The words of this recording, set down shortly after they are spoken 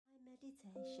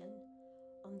meditation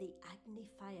on the Agni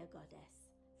fire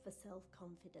goddess for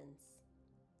self-confidence.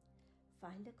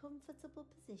 Find a comfortable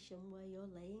position where you're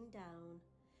laying down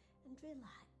and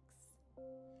relax,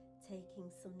 taking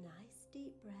some nice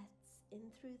deep breaths in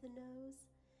through the nose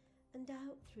and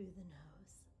out through the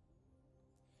nose.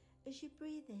 As you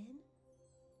breathe in,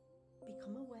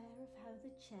 become aware of how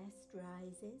the chest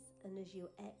rises, and as you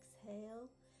exhale,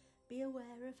 be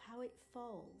aware of how it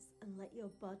falls, and let your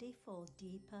body fall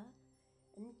deeper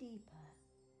and deeper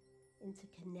into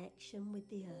connection with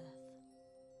the earth.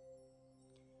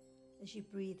 As you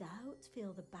breathe out,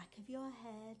 feel the back of your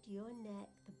head, your neck,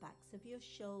 the backs of your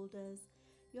shoulders,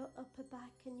 your upper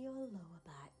back and your lower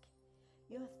back,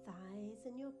 your thighs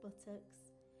and your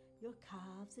buttocks, your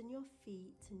calves and your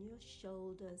feet and your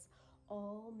shoulders,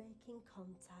 all making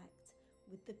contact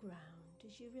with the ground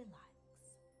as you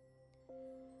relax.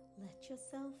 Let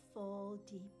yourself fall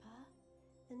deeper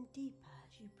and deeper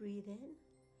as you breathe in.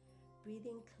 Breathe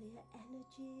in clear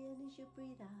energy, and as you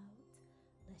breathe out,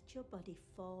 let your body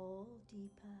fall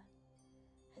deeper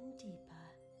and deeper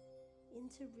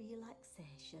into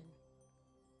relaxation.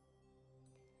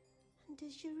 And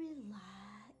as you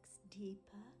relax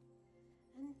deeper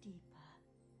and deeper,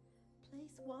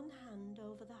 place one hand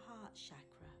over the heart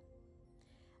chakra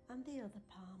and the other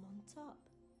palm on top,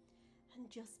 and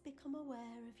just become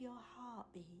aware of your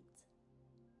heartbeat,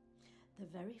 the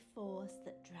very force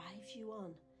that drives you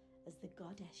on as the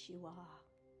goddess you are.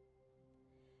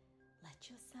 Let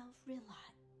yourself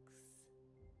relax.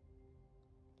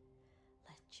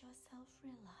 Let yourself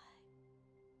relax.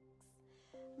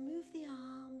 Move the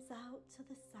arms out to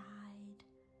the side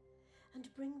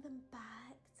and bring them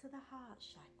back to the heart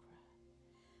chakra,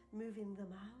 moving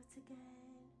them out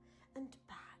again and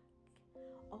back,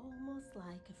 almost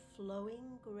like a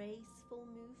flowing, graceful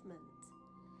movement,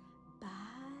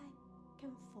 back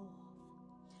and forth.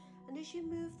 And as you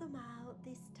move them out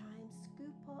this time,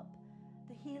 scoop up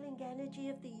the healing energy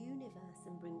of the universe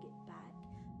and bring it back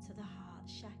to the heart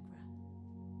chakra.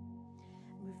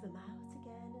 Move them out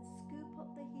again and scoop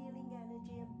up the healing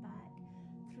energy and back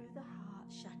through the heart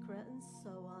chakra, and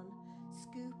so on,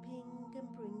 scooping and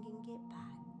bringing it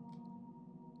back.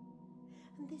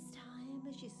 And this time,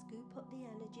 as you scoop up the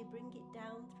energy, bring it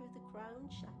down through the crown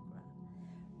chakra,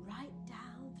 right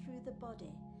down through the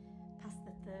body, past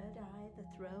the third eye,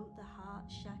 the throat, the heart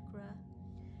chakra,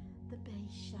 the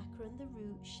base chakra and the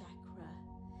root chakra,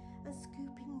 and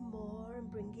scooping more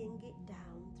and bringing it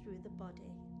down through the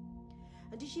body.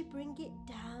 And as you bring it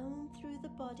down through the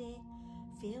body,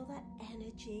 feel that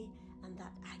energy and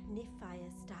that Agni fire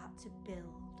start to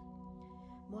build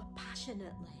more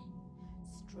passionately,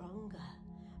 stronger,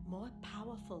 more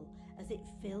powerful as it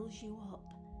fills you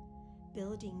up,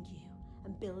 building you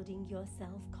and building your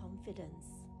self-confidence.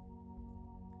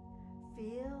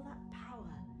 Feel that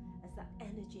power as that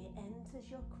energy enters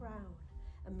your crown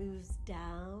and moves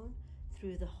down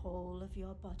through the whole of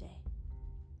your body.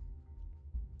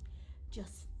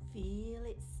 Just feel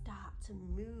it start to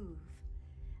move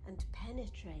and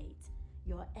penetrate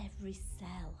your every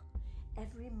cell,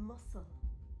 every muscle.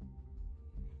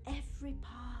 Every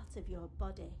part of your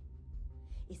body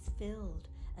is filled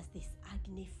as this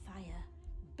Agni fire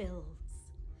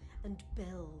builds and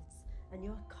builds, and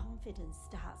your confidence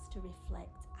starts to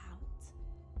reflect out.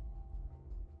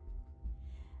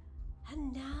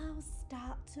 And now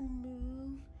start to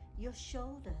move your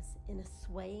shoulders in a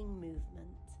swaying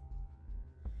movement.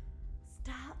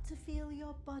 Start to feel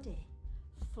your body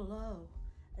flow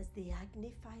as the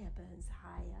Agni fire burns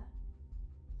higher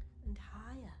and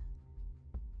higher.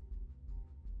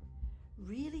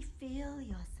 Really feel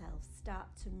yourself start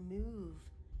to move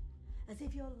as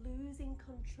if you're losing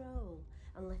control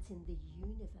and letting the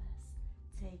universe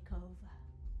take over.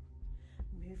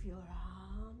 Move your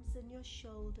arms and your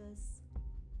shoulders.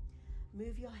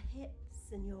 Move your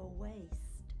hips and your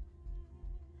waist.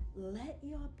 Let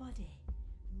your body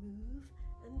move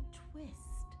and twist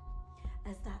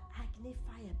as that Agni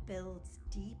fire builds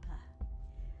deeper,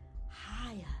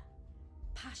 higher,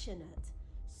 passionate,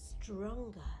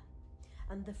 stronger,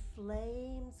 and the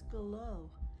flames glow,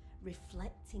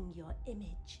 reflecting your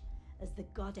image as the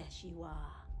goddess you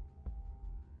are.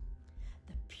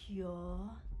 The pure,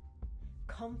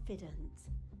 confident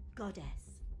goddess.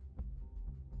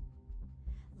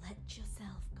 Let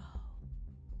yourself go.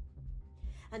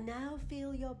 And now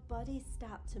feel your body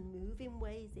start to move in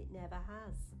ways it never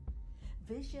has.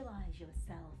 Visualize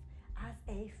yourself as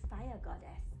a fire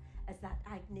goddess as that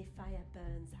Agni fire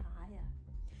burns higher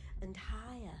and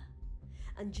higher.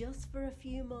 And just for a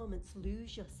few moments,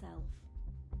 lose yourself.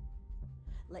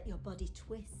 Let your body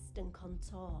twist and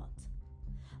contort.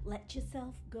 Let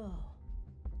yourself go.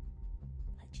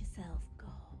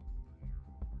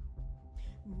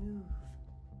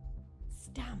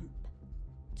 Stamp,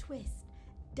 twist,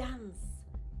 dance,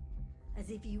 as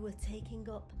if you were taking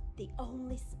up the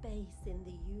only space in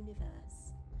the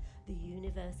universe. The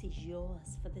universe is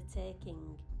yours for the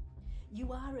taking.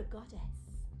 You are a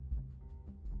goddess.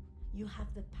 You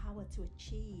have the power to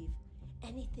achieve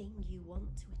anything you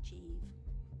want to achieve.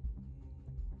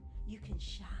 You can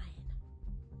shine.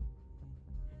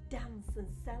 Dance and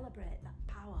celebrate that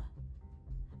power.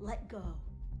 Let go.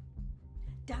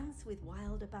 Dance with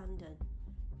wild abandon.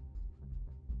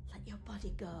 Let your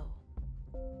body go.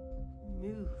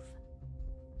 Move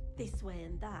this way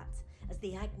and that as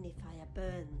the Agni fire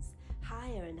burns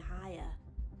higher and higher,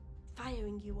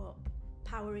 firing you up,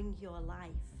 powering your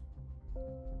life.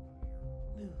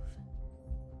 Move.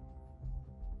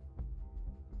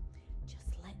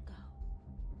 Just let go.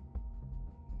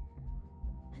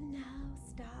 And now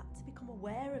start to become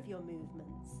aware of your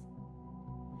movements.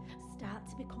 Start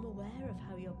to become aware of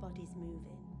how your body's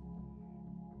moving.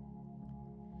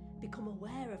 Become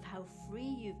aware of how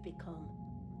free you've become,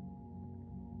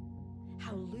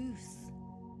 how loose,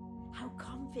 how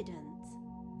confident,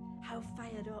 how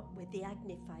fired up with the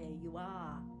Agni fire you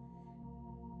are.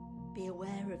 Be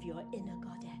aware of your inner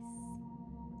goddess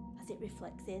as it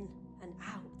reflects in and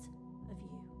out of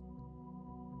you.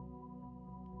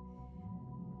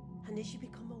 And as you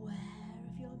become aware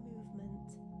of your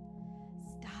movement,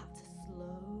 start to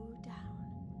slow down.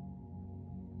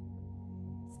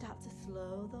 Start to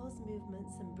slow those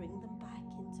movements and bring them back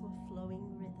into a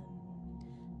flowing rhythm,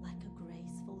 like a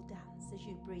graceful dance as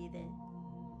you breathe in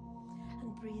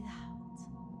and breathe out.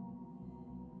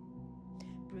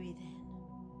 Breathe in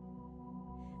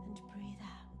and breathe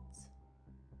out.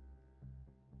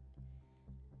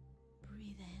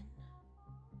 Breathe in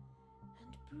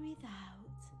and breathe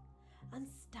out, and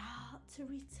start to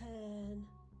return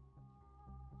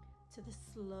to the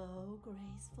slow,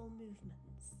 graceful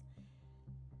movements.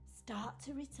 Start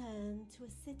to return to a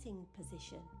sitting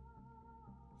position,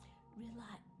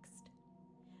 relaxed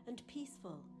and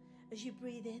peaceful as you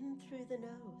breathe in through the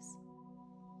nose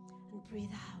and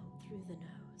breathe out through the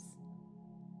nose.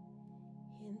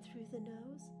 In through the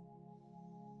nose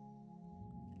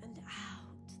and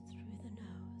out through the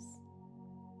nose.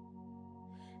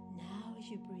 Now as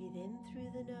you breathe in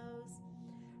through the nose,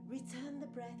 return the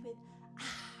breath with ah.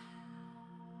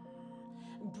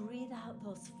 And breathe out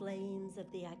those flames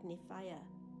of the Agni fire,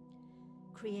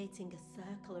 creating a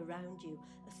circle around you,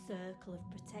 a circle of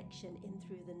protection in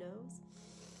through the nose.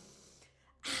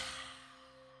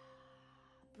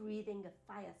 Breathing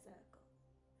a fire circle,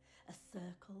 a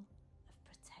circle of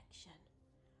protection.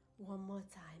 One more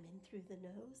time, in through the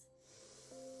nose.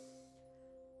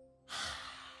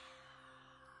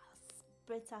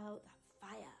 Spit out that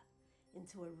fire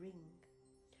into a ring,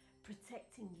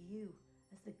 protecting you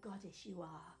as the goddess you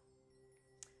are.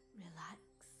 Relax.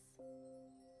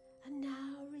 And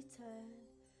now return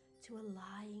to a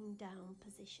lying down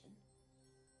position.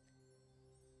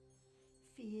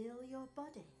 Feel your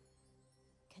body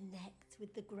connect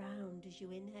with the ground as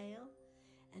you inhale,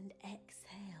 and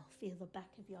exhale. Feel the back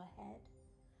of your head,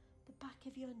 the back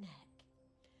of your neck,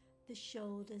 the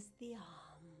shoulders, the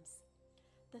arms,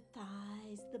 the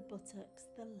thighs, the buttocks,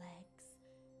 the legs,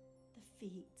 the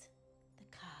feet, the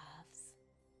calves.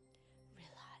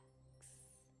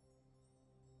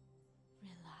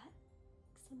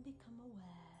 Relax and become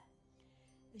aware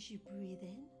as you breathe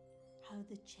in how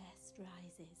the chest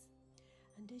rises,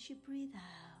 and as you breathe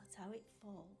out how it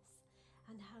falls,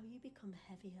 and how you become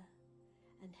heavier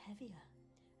and heavier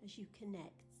as you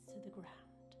connect to the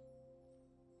ground.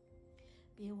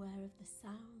 Be aware of the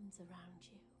sounds around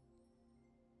you,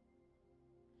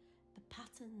 the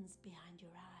patterns behind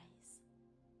your eyes,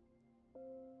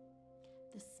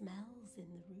 the smells in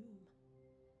the room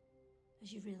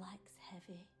as you relax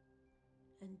heavy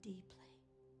and deeply.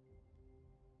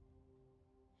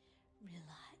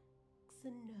 Relax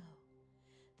and know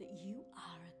that you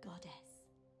are a goddess.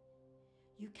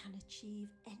 You can achieve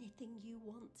anything you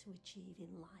want to achieve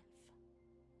in life.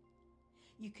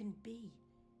 You can be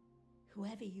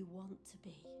whoever you want to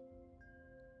be.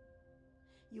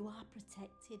 You are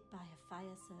protected by a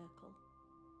fire circle.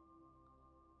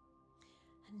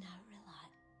 And now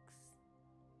relax.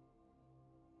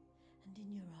 And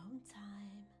in your own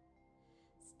time,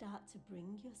 start to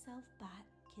bring yourself back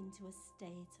into a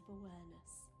state of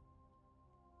awareness.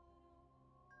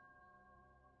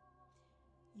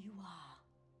 You are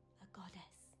a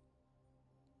goddess.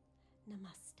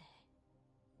 Namaste.